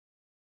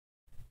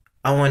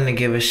I wanted to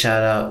give a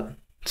shout out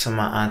to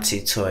my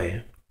auntie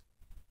Toya.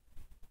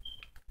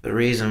 The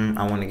reason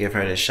I want to give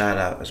her the shout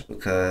out is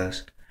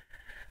because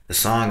the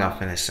song I'm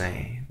finna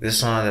sing, this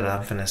song that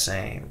I'm finna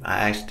sing,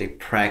 I actually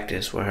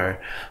practiced with her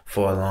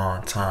for a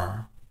long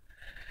time.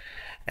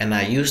 And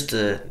I used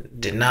to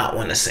did not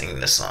want to sing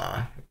the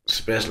song,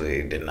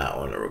 especially did not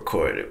want to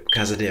record it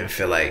because I didn't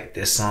feel like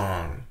this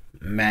song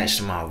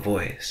matched my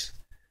voice.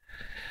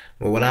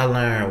 But what I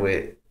learned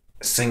with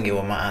singing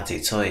with my auntie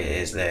Toya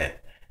is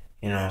that,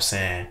 you know what I'm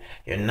saying,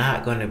 you're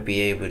not going to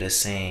be able to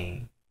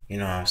sing, you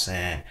know what I'm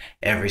saying,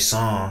 every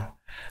song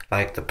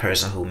like the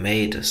person who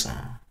made the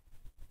song.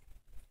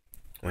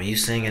 When you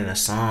singing a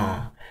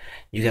song,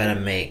 you got to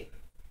make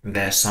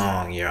that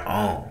song your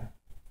own.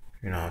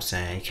 You know what I'm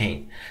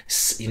saying?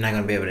 You're not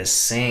going to be able to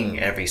sing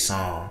every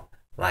song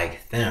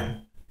like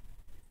them.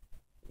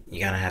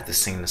 You're going to have to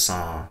sing the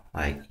song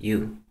like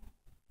you.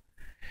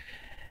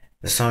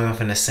 The song I'm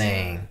finna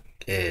sing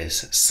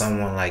is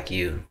Someone Like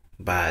You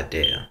by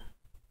Adele.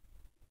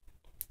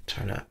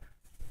 Turn up.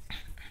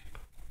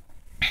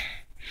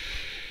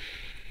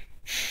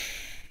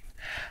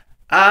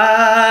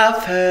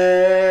 I've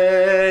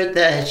heard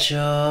that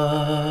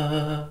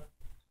you're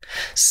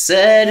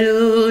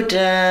settled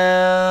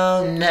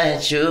down,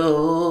 that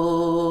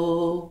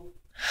you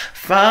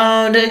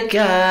found a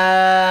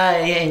guy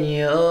and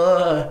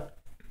you're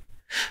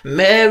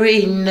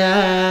married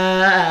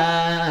now.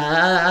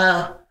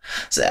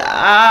 So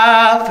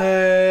I've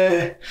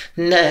heard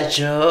that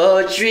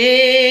your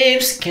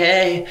dreams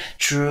came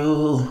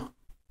true.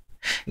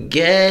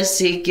 Guess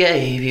he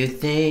gave you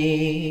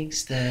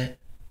things that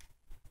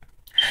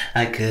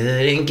I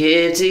couldn't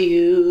give to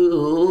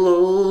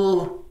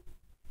you.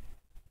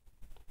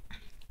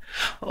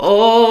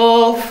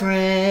 Oh,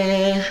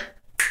 friend,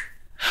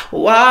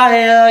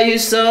 why are you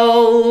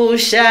so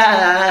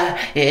shy?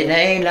 It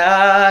ain't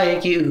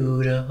like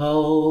you to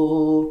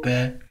hold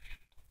back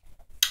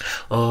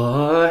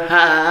or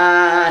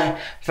hide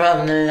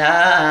from the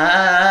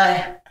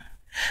light.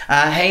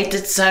 I hate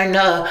to turn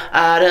up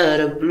out of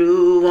the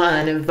blue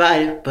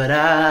uninvited, but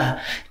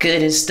I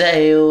couldn't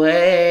stay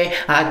away.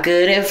 I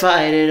couldn't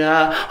fight it.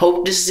 I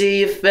hope to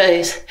see your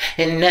face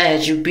and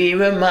that you be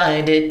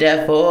reminded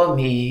that for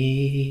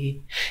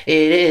me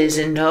it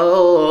isn't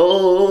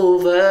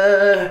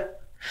over.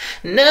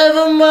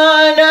 Never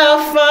mind,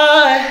 I'll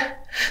find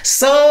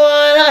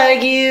someone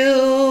like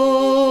you.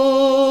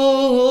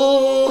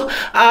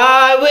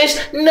 I wish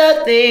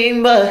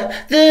nothing but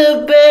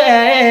the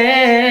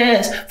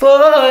best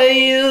for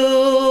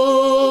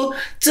you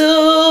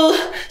too.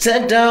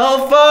 So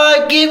don't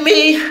forgive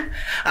me,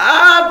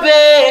 I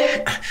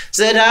beg.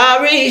 Said I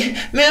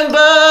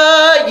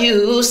remember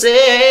you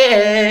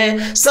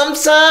said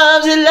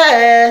sometimes it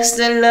lasts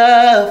in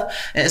love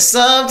and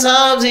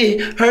sometimes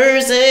it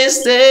hurts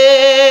instead.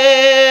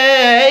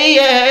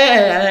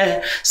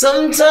 Yeah.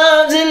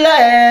 Sometimes it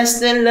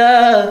lasts in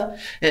love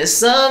and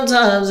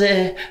sometimes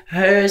it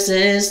hurts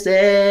instead.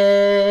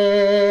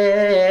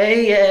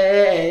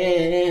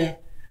 Yeah.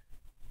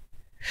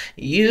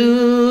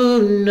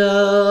 You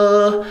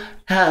know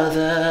how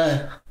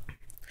the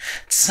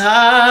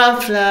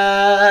time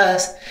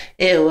flies.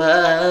 It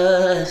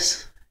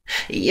was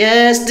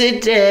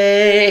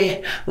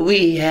yesterday.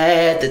 We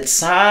had the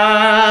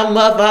time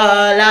of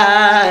our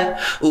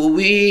life.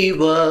 We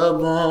were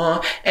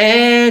born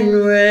and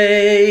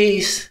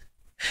raised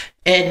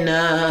in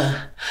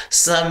a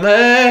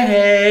summer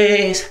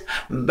haze,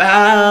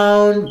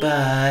 bound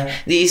by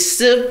the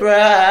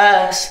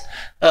surprise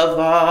of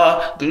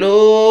our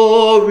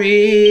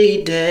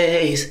glory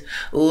days.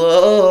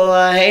 Whoa,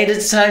 I hate to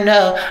turn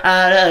up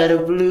out of the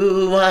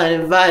blue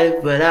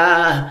uninvited, but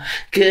I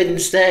couldn't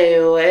stay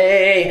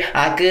away.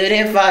 I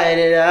couldn't fight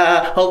it.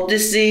 I hope to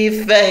see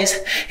your face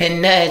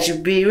and that you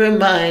be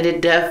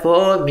reminded that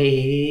for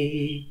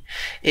me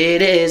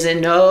it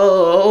isn't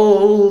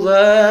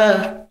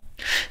over.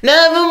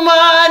 Never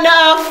mind,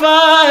 I'll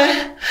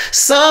find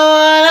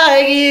someone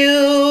like you.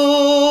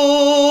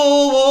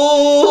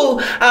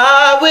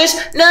 I wish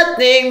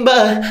nothing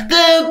but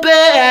the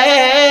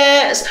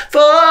best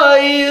for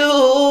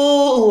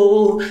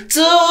you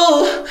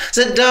too.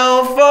 So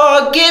don't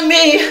forgive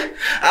me,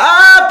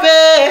 I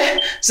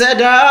beg. Said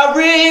I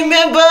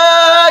remember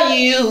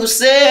you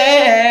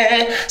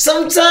said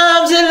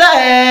sometimes it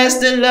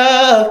lasts in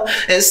love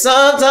and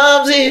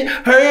sometimes it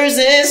hurts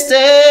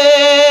instead.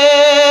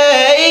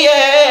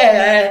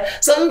 Yeah.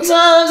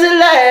 Sometimes it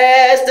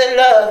lasts in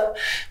love,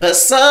 but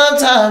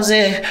sometimes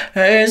it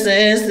hurts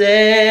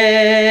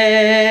instead.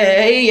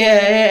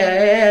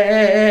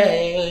 Yeah.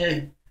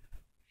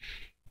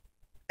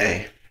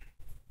 Hey,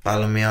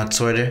 follow me on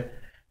Twitter.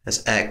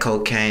 That's at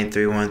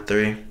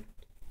cocaine313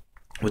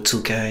 with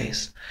 2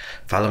 Ks.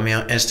 Follow me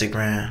on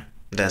Instagram.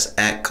 That's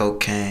at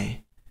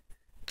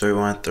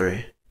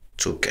cocaine313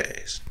 2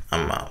 Ks.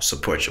 I'm out.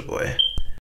 Support your boy.